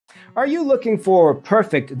Are you looking for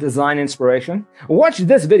perfect design inspiration? Watch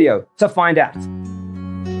this video to find out.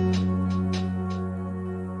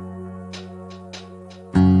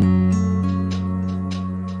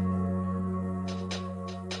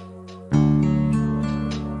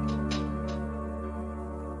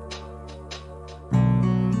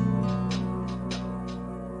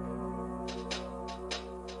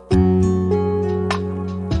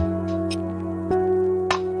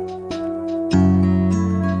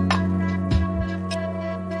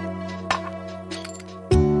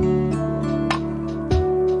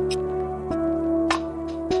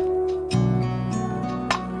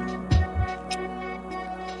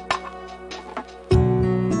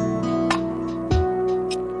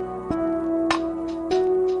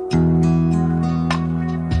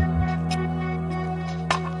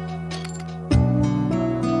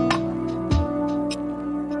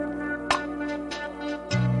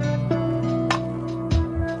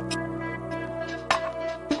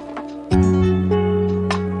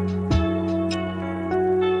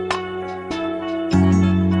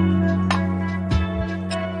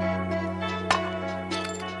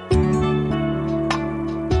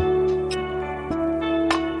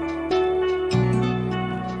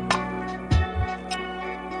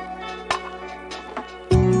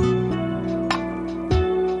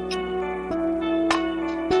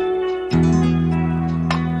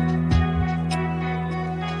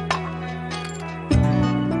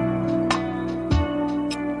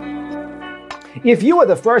 If you are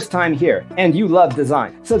the first time here and you love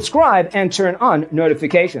design, subscribe and turn on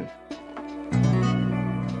notifications.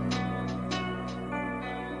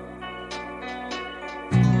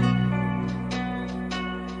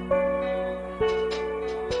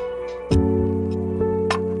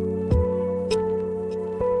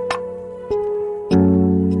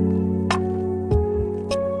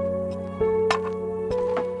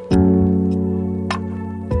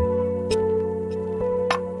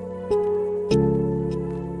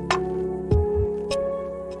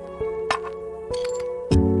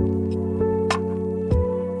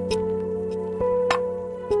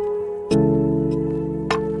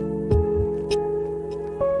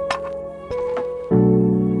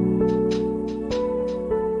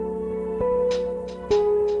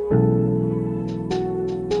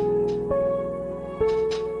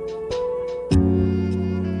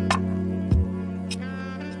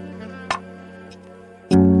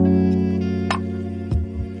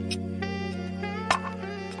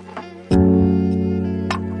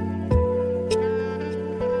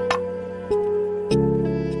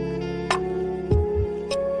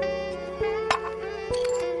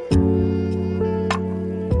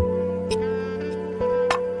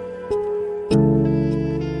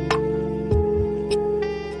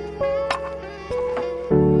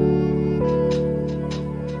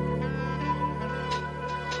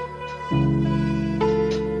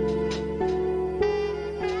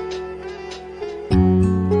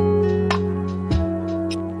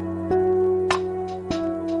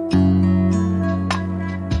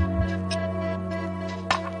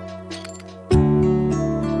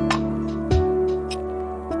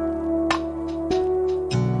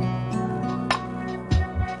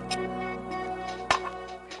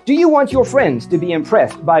 Do you want your friends to be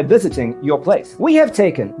impressed by visiting your place? We have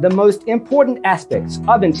taken the most important aspects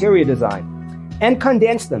of interior design and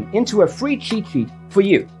condensed them into a free cheat sheet for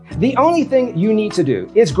you. The only thing you need to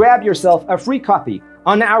do is grab yourself a free copy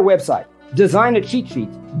on our website,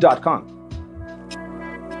 designercheatsheet.com.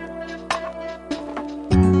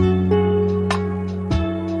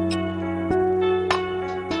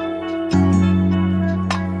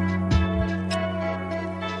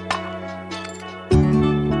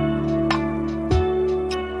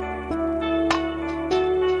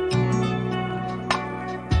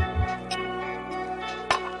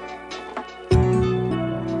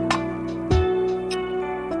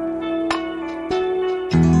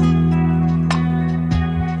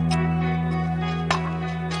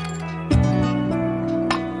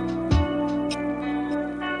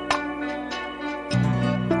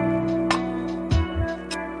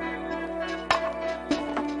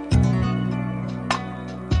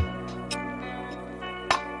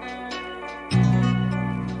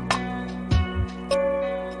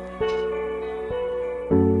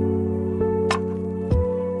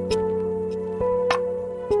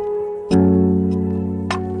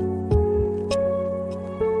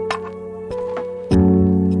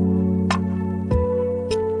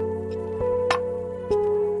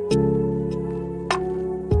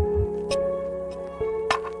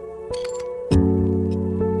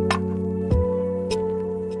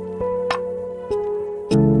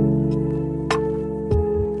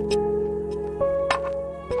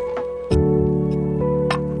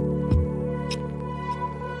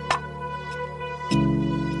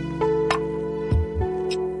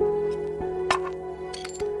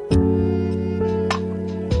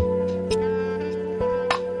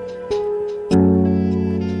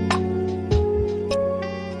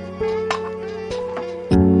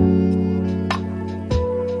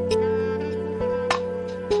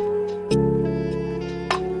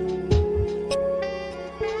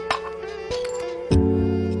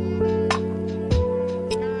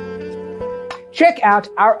 check out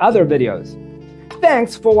our other videos.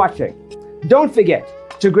 Thanks for watching. Don't forget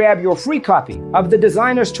to grab your free copy of the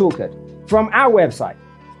Designer's Toolkit from our website,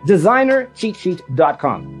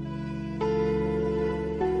 designercheatsheet.com.